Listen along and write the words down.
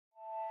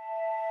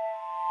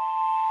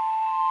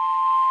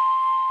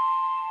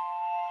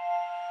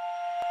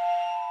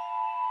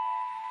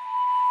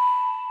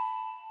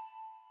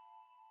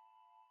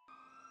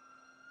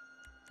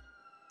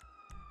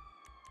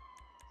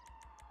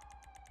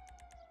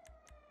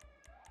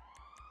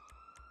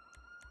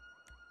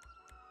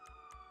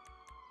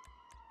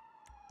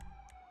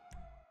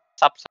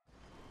Stop.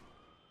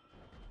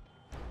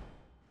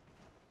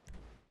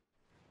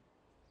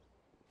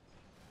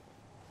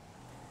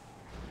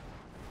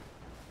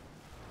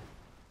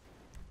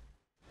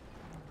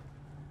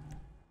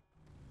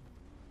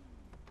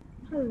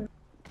 Hello.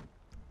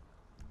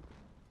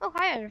 Oh,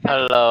 hi, UrFriend.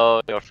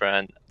 Hello, your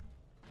friend.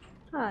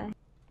 Hi.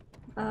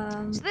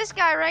 So this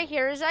guy right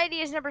here, his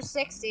ID is number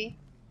 60.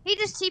 He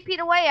just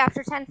TP'd away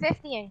after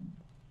 1050ing.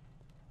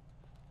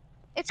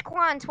 It's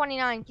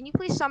Quan29. Can you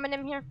please summon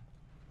him here?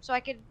 So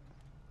I could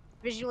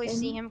visually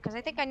see him, because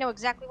I think I know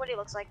exactly what he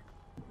looks like.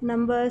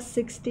 Number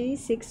 60.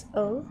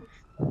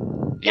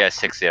 Yeah,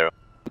 60.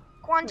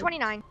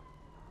 Quan29.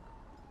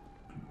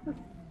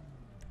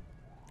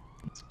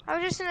 I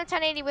was just in a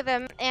 1080 with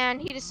him, and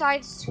he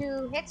decides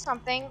to hit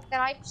something, then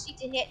I proceed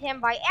to hit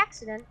him by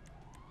accident,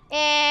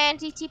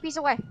 and he TPs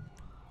away.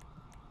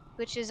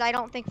 Which is, I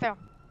don't think, fair.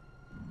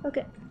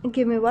 Okay,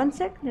 give me 1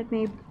 sec. Let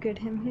me get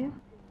him here.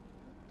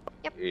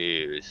 Yep.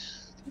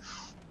 Yes.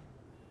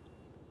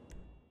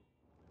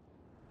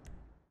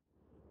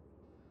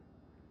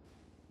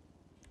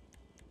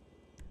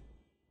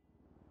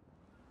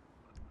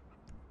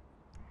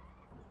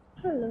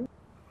 Hello.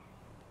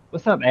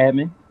 What's up,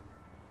 admin?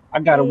 I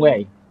got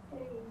away.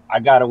 I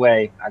got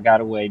away.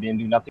 Didn't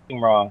do nothing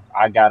wrong.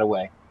 I got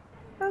away.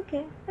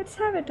 Okay, let's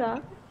have a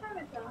talk.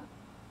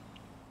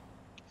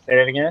 Say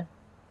that again?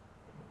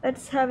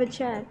 Let's have a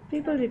chat.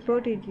 People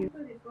reported you.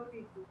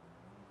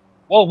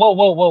 Whoa.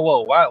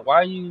 Why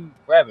are you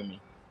grabbing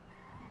me?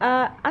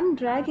 I'm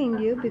dragging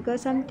you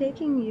because I'm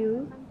taking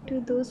you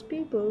to those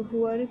people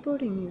who are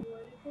reporting you.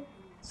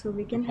 So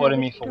we can have Reporting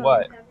a me for talk.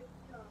 what?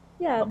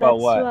 Yeah, About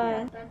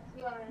what?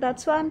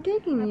 that's why I'm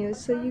taking you,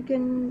 so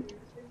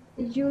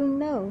you'll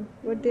know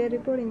what they're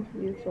reporting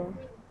you for.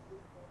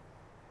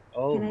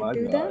 Oh Can I my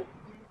do that? god.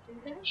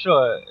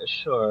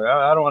 Sure.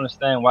 I don't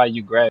understand why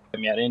you grabbed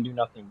me. I didn't do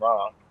nothing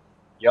wrong.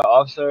 Your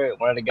officer,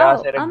 one of the guys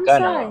Oh, had a I'm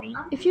gun on sorry. me.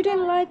 If you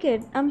didn't like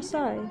it, I'm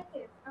sorry.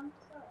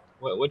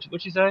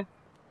 What you say?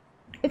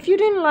 If you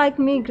didn't like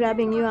me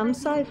grabbing you, I'm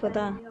sorry for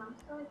that.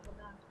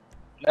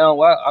 No,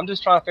 why? I'm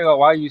just trying to figure out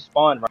why you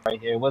spawned right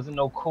here. It wasn't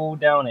no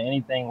cooldown or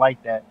anything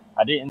like that.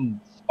 I didn't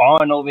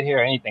spawn over here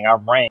or anything. I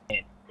ran.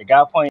 The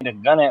guy pointed a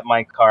gun at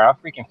my car. I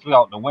freaking flew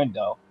out the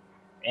window.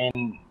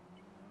 And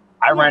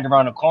I Yeah, ran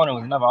around the corner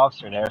with another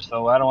officer there,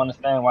 so I don't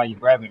understand why you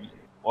grabbing me.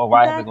 Or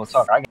why I have to go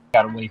talk. that's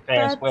I got away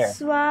fair and square.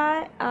 that's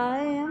why I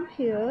am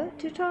here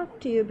to talk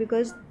to you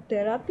because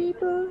there are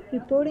people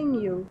reporting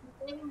you.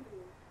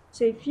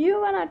 So if you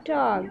wanna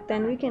talk,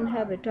 then we can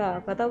have a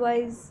talk.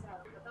 Otherwise,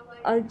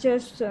 I'll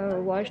just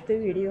watch the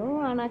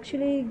video and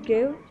actually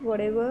give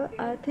whatever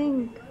I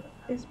think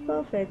is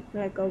perfect,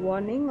 like a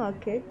warning or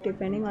kick,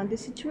 depending on the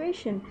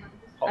situation.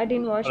 I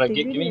didn't watch Hold on,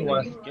 the give me video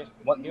one.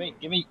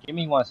 yet. Give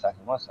me 1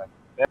 second. 1 second.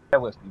 Bear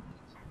with me,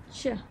 please.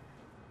 Sure.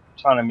 I'm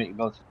trying to make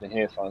go to the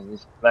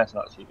headphones. That's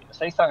not TV.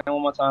 Say something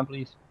one more time,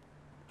 please.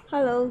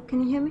 Hello,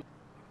 can you hear me?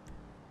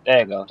 There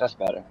you go. That's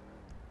better.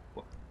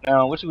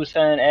 Now, what you was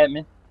saying,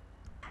 admin?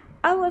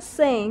 I was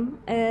saying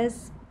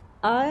is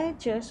I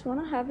just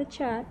want to have a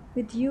chat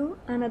with you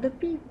and other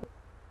people.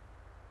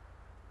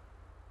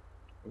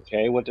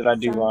 Okay, what did I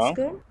do Sounds wrong?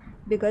 good?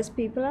 Because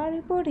people are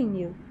reporting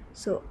you.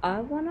 So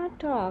I want to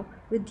talk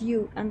with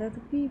you and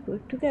other people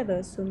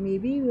together. So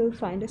maybe we'll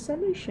find a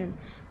solution.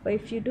 But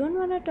if you don't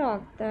want to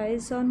talk, that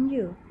is on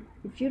you.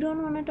 If you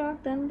don't want to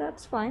talk, then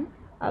that's fine.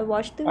 I'll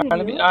watch the All right,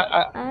 let me.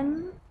 video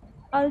and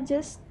I'll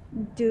just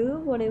do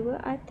whatever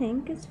I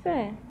think is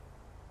fair.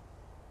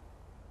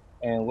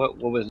 And what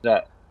was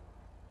that?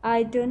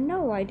 I don't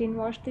know. I didn't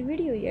watch the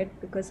video yet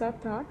because I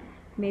thought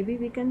maybe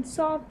we can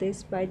solve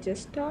this by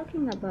just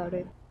talking about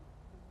it.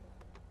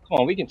 Come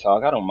on, we can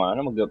talk. I don't mind.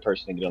 I'm a good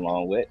person to get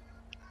along with.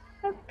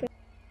 Okay.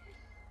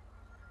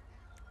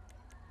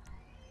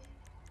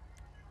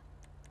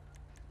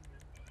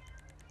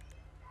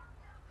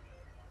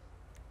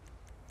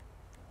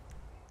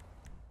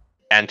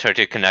 Enter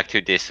to connect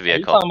to this Are you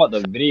vehicle. talking about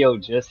the video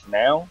just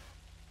now?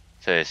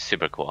 So it's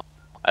super cool.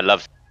 I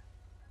love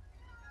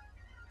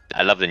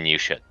the new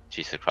shit.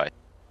 Jesus Christ.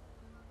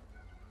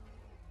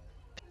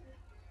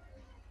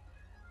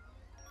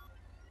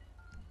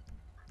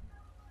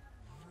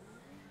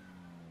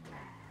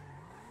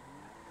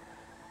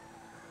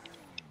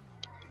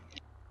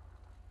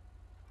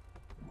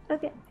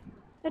 Okay.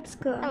 Let's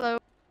go. Hello.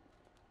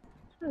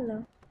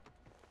 Hello.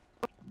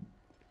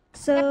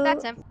 Yep,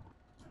 that's So, him.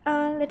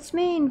 let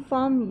me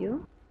inform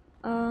you.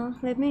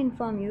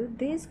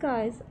 These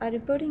guys are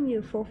reporting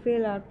you for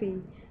fail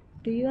RP.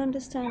 Do you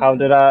understand How that?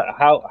 did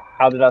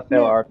I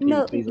fail No, RP?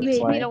 no, Please He TP'd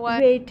explain.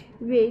 away.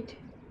 wait.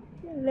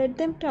 Let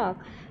them talk.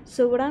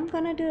 So what I'm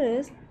gonna do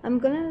is I'm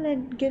gonna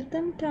give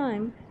them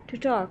time to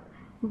talk.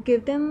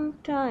 Give them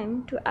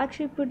time to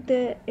actually put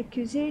their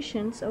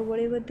accusations or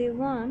whatever they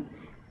want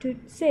to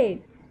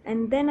say.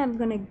 And then I'm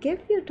gonna give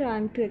you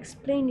time to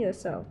explain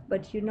yourself.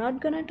 But you're not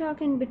gonna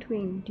talk in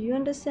between. Do you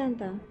understand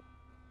that?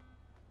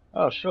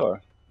 Oh,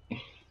 sure.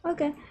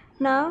 Okay.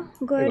 Now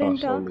go We're ahead gonna and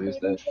so talk. lose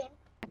this.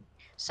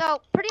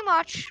 So, pretty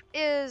much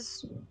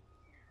is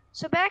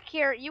So back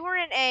here, you were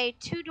in a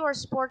two-door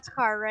sports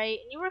car, right?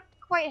 And you were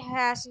quite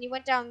fast, and you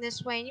went down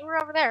this way, and you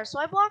were over there. So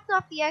I blocked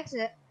off the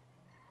exit,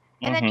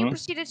 and then you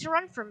proceeded to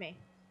run from me.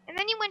 And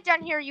then you went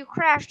down here, you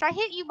crashed. I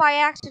hit you by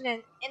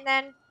accident, and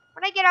then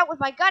when I get out with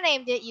my gun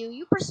aimed at you,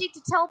 you proceed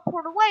to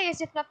teleport away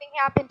as if nothing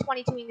happened,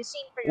 22ing the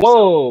scene for yourself.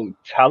 Whoa,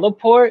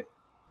 teleport?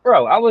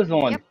 Bro, I was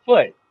on Yep.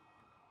 foot.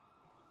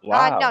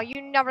 Wow. No,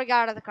 you never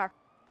got out of the car.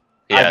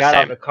 Yeah, I got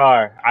same. out the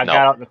car. I No.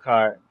 got out the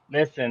car.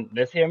 Listen,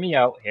 let's hear me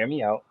out. Hear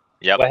me out.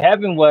 Yep. What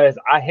happened was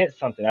I hit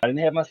something. I didn't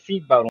have my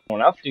seatbelt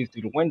on. I flew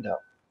through the window.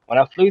 When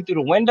I flew through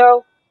the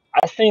window,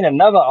 I seen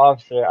another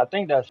officer. I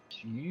think that's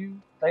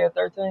you, player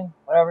 13,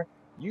 whatever.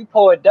 You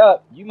pulled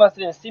up. You must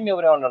have didn't see me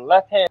over there on the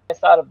left-hand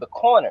side of the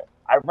corner.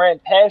 I ran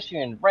past you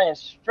and ran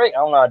straight. I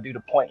don't know how to do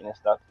the pointing and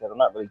stuff because I'm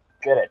not really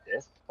good at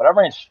this. But I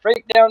ran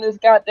straight down this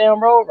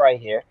goddamn road right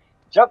here,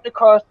 jumped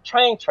across the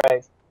train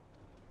tracks,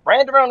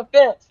 ran around the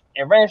fence,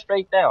 and ran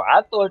straight down.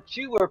 I thought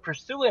you were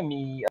pursuing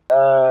me,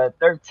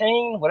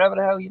 13, whatever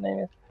the hell your name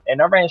is.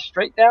 And I ran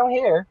straight down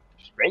here,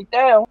 straight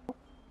down.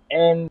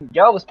 And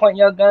y'all was pointing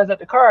your guns at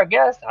the car, I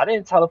guess. I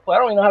didn't teleport. I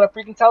don't even know how to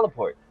freaking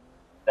teleport.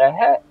 The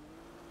heck?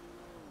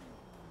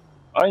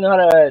 I don't even know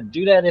how to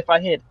do that if I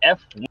hit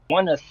F1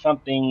 or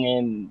something,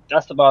 and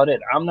that's about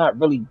it. I'm not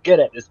really good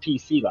at this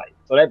PC life.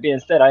 So that being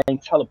said, I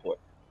ain't teleport.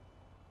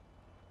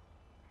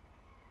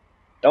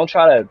 Don't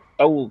try to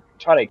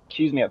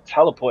accuse me of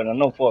teleporting. I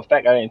know for a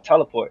fact I didn't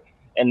teleport.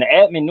 And the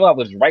admin knew I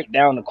was right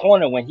down the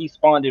corner when he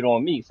spawned it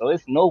on me. So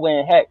it's no way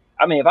in heck.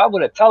 I mean, if I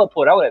would have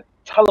teleported, I would have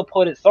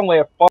teleported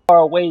somewhere far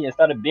away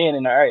instead of being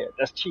in the area.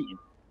 That's cheating.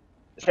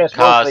 It says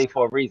roleplay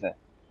for a reason.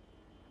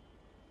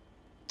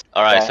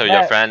 Alright, so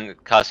your friend,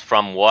 cause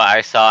from what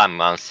I saw, I'm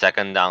on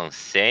second down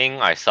seeing.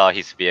 I saw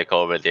his vehicle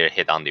over there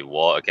hit on the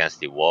wall, against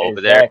the wall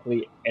over there.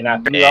 Exactly, and I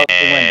flew out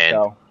the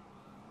window.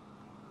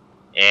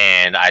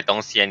 And I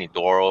don't see any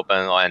door open,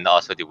 and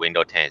also the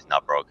window tint is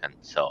not broken.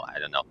 So I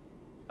don't know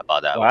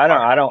about that. Well,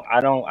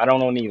 I don't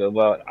know neither.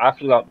 But I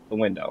flew out the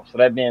window. So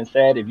that being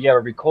said, if you have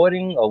a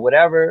recording or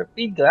whatever, I'd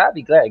be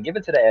glad. Give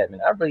it to the admin.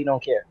 I really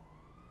don't care.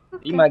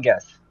 Okay. Be my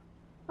guest.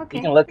 Okay.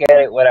 You can look at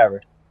it,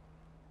 whatever.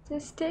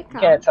 Just stay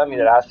calm. You can't tell me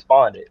that I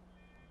spawned it.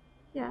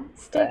 Yeah,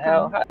 stay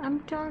calm.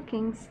 I'm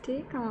talking.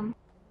 Stay calm.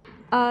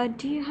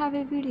 Do you have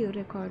a video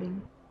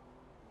recording?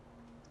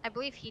 I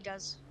believe he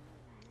does.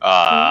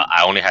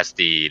 I only has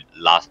the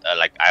last,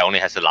 I only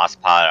has the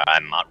last part.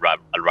 I'm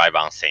arrive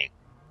on scene.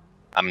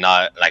 I'm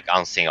not like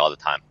on scene all the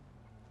time.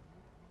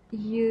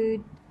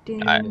 You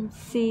didn't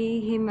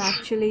see him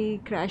actually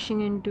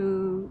crashing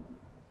into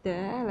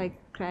there, like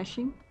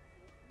crashing?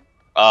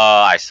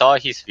 I saw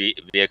his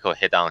vehicle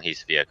hit on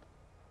his vehicle,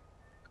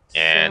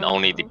 and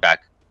only the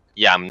back.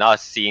 Yeah, I'm not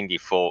seeing the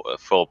full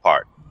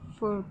part.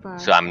 Full part.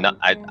 So I'm not.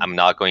 I'm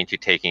not going to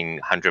taking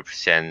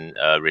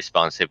 100%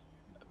 responsibility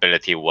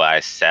what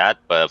I said,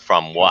 but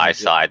from what I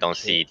saw, I don't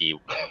see the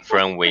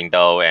front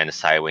window and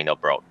side window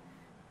broke.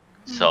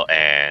 So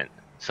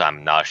so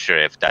I'm not sure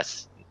if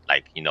that's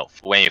like, you know,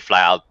 when you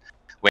fly out,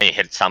 when you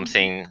hit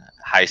something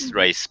high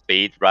rate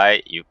speed,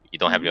 right? You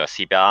don't have your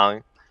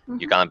seatbelt on.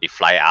 You're gonna be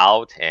fly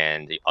out,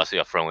 and also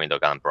your front window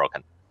gonna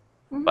broken.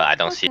 But I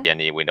don't see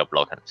any window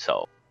broken.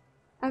 So.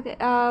 Okay.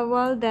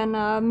 Well then,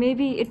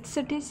 maybe it's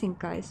a desync,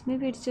 guys.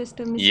 Maybe it's just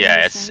a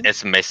misunderstanding. Yeah,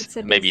 it's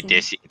maybe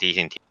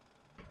desync.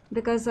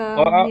 Because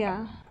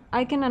yeah,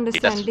 I can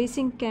understand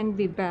desync can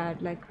be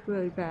bad, like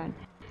really bad.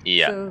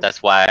 Yeah, so,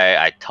 that's why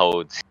I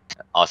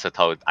also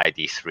told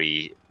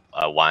ID3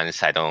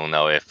 once. I don't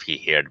know if he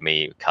heard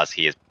me because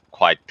he is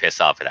quite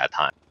pissed off at that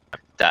time.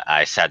 That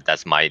I said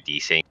that's my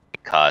desync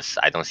because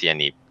I don't see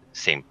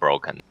anything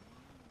broken.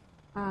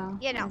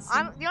 Yeah, no.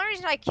 The only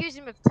reason I accuse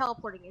him of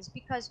teleporting is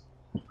because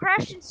he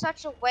crashed in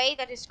such a way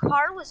that his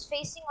car was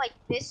facing like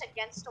this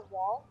against a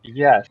wall.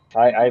 Yes,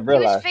 I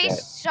realized that. He was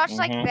faced such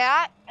like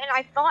that, and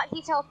I thought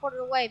he teleported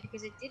away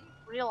because it didn't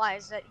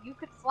realize that you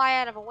could fly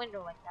out of a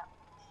window like that.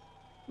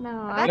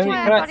 No, that's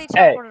why I thought he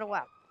teleported away.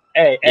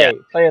 Hey,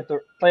 player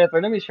 3,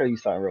 let me show you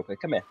something real quick.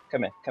 Come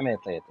here,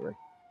 player 3.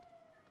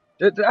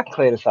 I can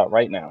clear this out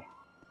right now.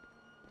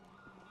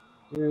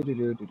 Let me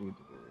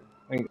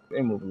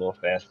move a little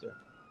faster.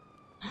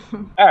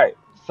 Alright,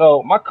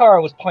 so my car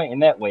was pointing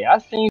that way. I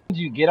seen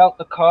you get out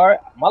the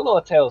car. My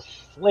little tail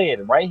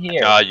slid right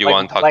here. You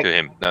want to talk to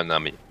him? No,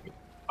 not me.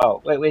 Oh,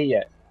 where he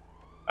at?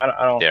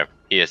 I don't. There,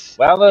 he is.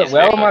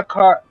 Wherever my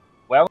car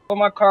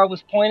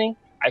was pointing,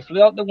 I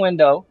flew out the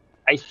window.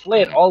 I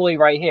slid all the way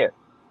right here.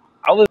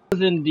 I was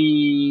in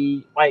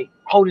the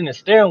holding the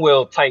steering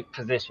wheel type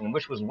position,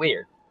 which was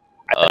weird.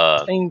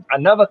 I seen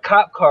another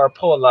cop car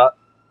pull up.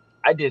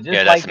 I did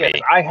just like this.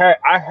 Me. I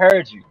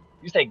heard you.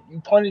 You say you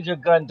pointed your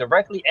gun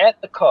directly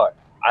at the car.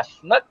 I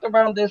snuck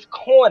around this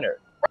corner,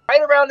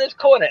 right around this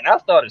corner, and I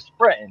started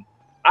sprinting.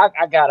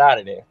 I got out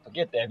of there.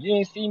 Forget that. If you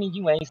ain't see me,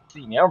 you ain't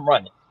see me. I'm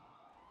running.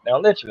 Now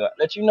let you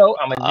know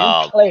I'm a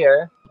new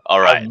player. All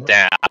right,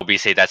 then I'll be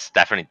say that's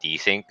definitely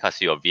decent because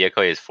your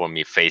vehicle is for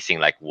me facing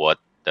like what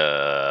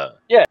the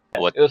it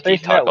was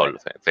facing that way.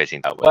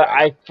 Facing that way. But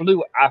right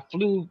I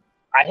flew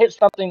I hit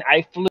something.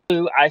 I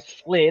flew. I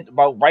slid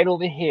about right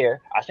over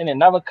here. I seen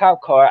another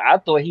cop car. I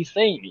thought he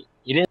seen me.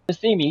 He didn't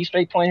see me. He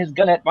straight pointed his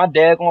gun at my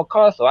daggone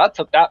car. So I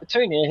took the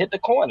opportunity and hit the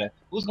corner.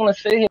 Who's gonna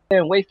sit here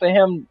and wait for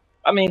him?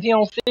 I mean, if he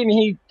don't see me,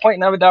 he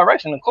pointing other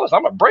direction. Of course,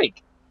 I'm a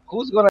break.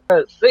 Who's gonna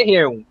sit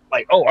here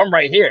like, oh, I'm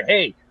right here.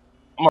 Hey,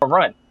 I'm gonna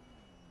run.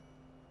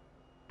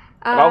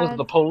 If I was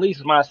the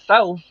police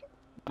myself,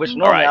 which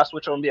normally I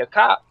switch on to be a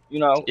cop, you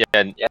know.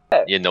 Yeah,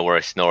 yeah, no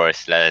worries.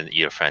 Let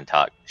your friend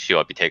talk. She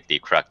will be take the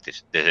correct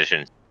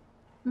decision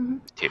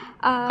too,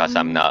 because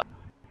I'm not.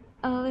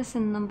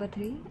 Listen, number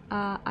 3.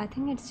 I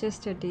think it's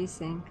just a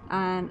desync,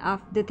 and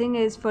the thing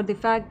is, for the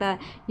fact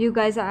that you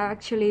guys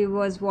actually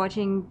was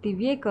watching the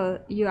vehicle,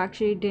 you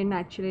actually didn't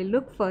actually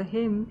look for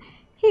him.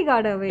 He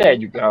got away. There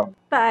you go.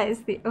 That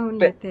is the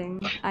only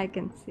thing I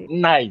can see.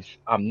 Nice.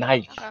 I'm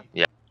nice.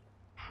 Yeah.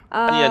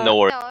 Yeah, no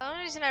worries. No, the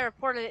only reason I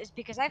reported it is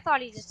because I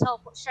thought he just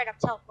straight up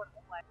teleported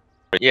away.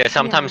 Yeah,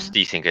 sometimes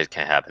desync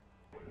can happen.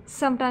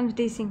 Sometimes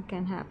desync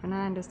can happen.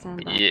 I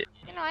understand that. Yeah.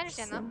 You know, I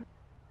understand that.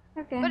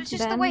 Okay. But it's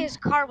just the way his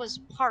car was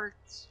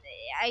parked.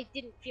 I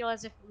didn't feel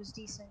as if it was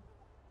decent.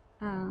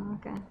 Oh,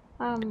 okay.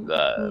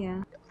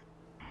 Yeah.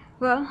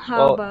 Well,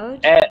 how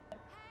about...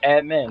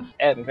 Admin,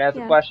 can I ask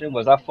a question?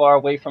 Was I far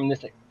away from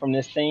this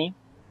scene?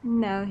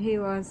 No, he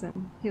wasn't.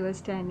 He was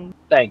standing.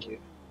 Thank you.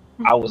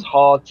 I was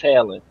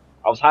hard-tailing.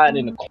 I was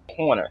hiding in the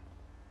corner.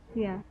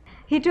 Yeah.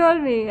 He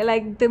told me,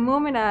 like, the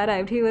moment I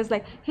arrived, he was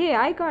like, hey,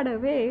 I got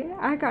away.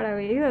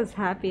 He was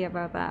happy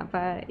about that,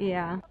 but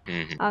yeah.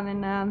 I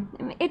mean,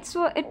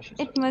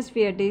 it must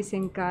be a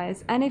decent,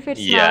 guys. And if it's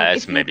not,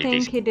 if you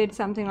think he did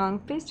something wrong,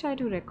 please try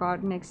to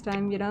record next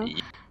time, you know?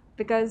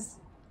 Because,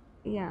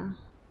 yeah.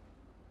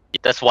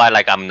 That's why,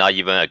 like, I'm not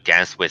even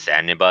against with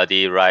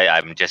anybody, right?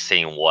 I'm just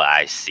saying what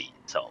I see.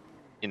 So,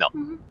 you know.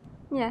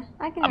 Yeah,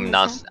 I can.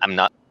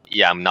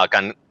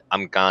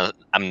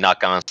 I'm not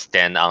gonna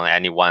stand on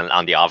anyone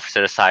on the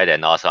officer side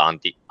and also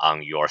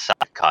on your side,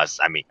 because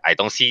I mean I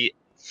don't see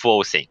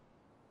full thing.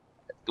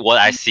 What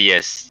I see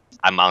is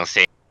I'm on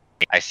scene.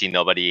 I see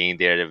nobody in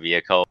there, the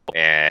vehicle,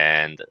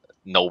 and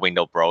no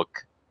window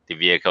broke. The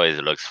vehicle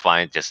looks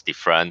fine, just the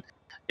front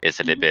is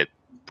a little bit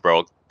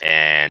broke,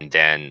 and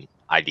then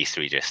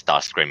ID3 just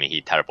starts screaming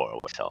he teleported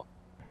over. So,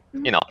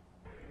 you know,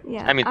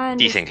 yeah, I mean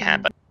decent can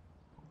happen.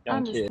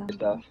 Young kid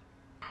stuff.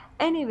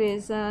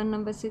 Anyways,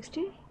 number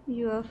 60,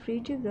 you are free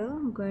to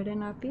go. Go ahead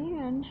and happy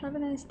and have a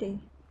nice day.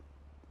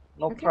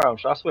 No problem.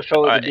 So I switch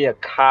over to be a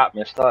cop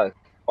and start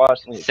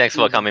watching. Thanks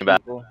for coming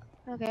back.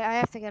 Okay, I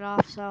have to get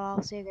off, so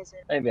I'll see you guys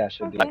later. Maybe I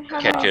should be.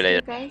 Catch you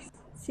later. Guys.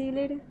 See you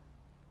later.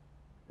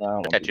 No, I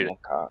don't want to be a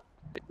cop.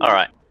 All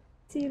right.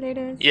 See you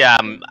later. Yeah,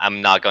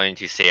 I'm not going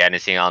to say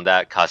anything on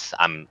that because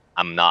I'm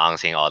not on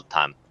scene all the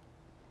time.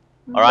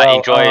 All right,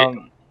 enjoy.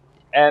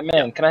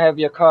 Man, can I have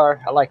your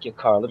car? I like your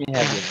car. Let me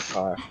have your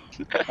car.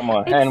 Come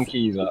on, hand them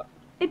keys up.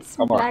 It's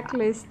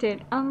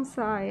blacklisted. I'm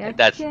sorry.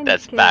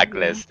 That's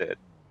blacklisted.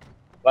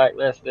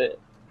 Blacklisted.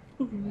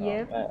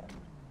 Yep. Oh,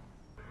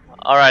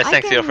 all right,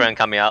 thanks to your friend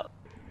coming out.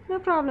 No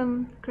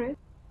problem, Chris.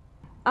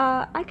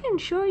 I can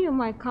show you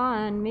my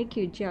car and make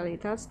you jelly.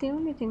 That's the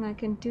only thing I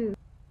can do.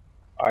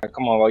 All right,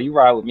 come on, well, you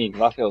ride with me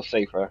because I feel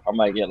safer. I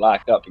might get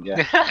locked up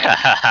again.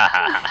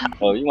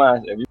 Well, if you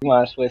want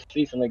to switch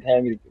seats and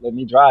let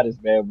me drive this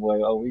bad boy,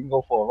 we can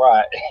go for a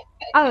ride.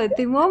 Oh,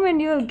 the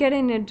moment you get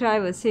in a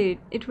driver's seat,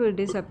 it will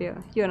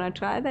disappear. You wanna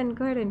try? Then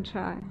go ahead and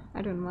try.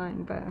 I don't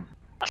mind, but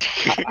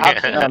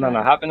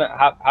no. Hop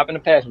in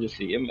the passenger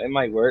seat. It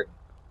might work.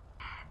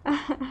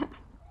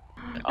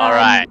 All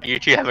right, you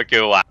two have a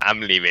good one.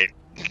 I'm leaving.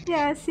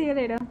 Yeah, see you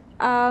later.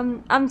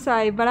 I'm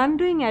sorry, but I'm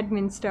doing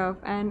admin stuff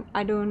and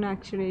I don't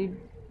actually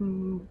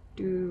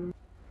do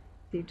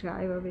the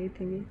drive away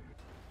thingy.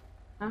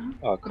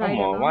 Oh, come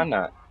on, why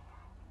not?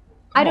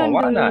 I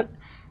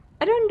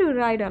don't do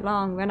ride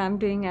along when I'm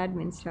doing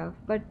admin stuff,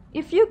 but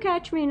if you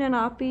catch me in an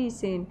RP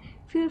scene,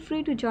 feel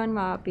free to join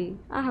my RP.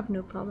 I have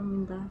no problem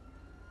in that.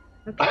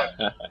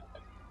 Okay.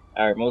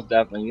 Alright, most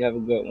definitely. You have a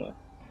good one.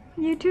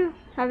 You too.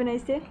 Have a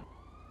nice day.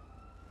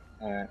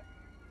 Alright.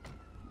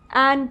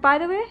 And by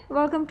the way,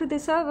 welcome to the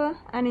server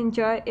and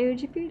enjoy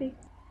AOGPD.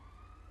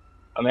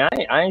 I mean,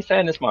 I ain't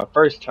saying this my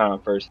first time,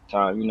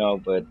 you know,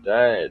 but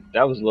that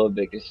was a little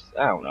bit,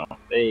 I don't know.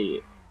 They,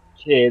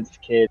 kids,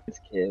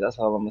 that's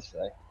all I'm gonna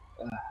say.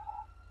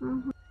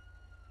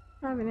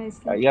 Have a nice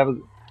day.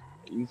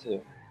 You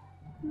too.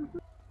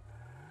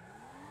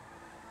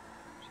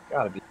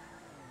 Gotta be.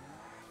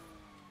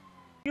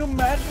 You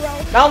mad,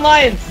 bro? Mountain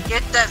lions!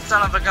 Get that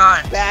son of a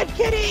gun! Bad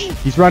kitty!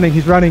 He's running.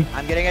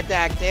 I'm getting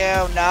attacked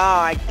too. No,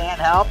 I can't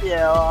help you.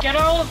 Get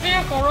out of the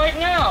vehicle right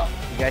now!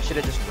 You guys should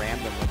have just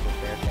rammed him with the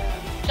bear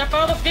cat. Step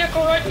out of the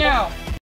vehicle right now!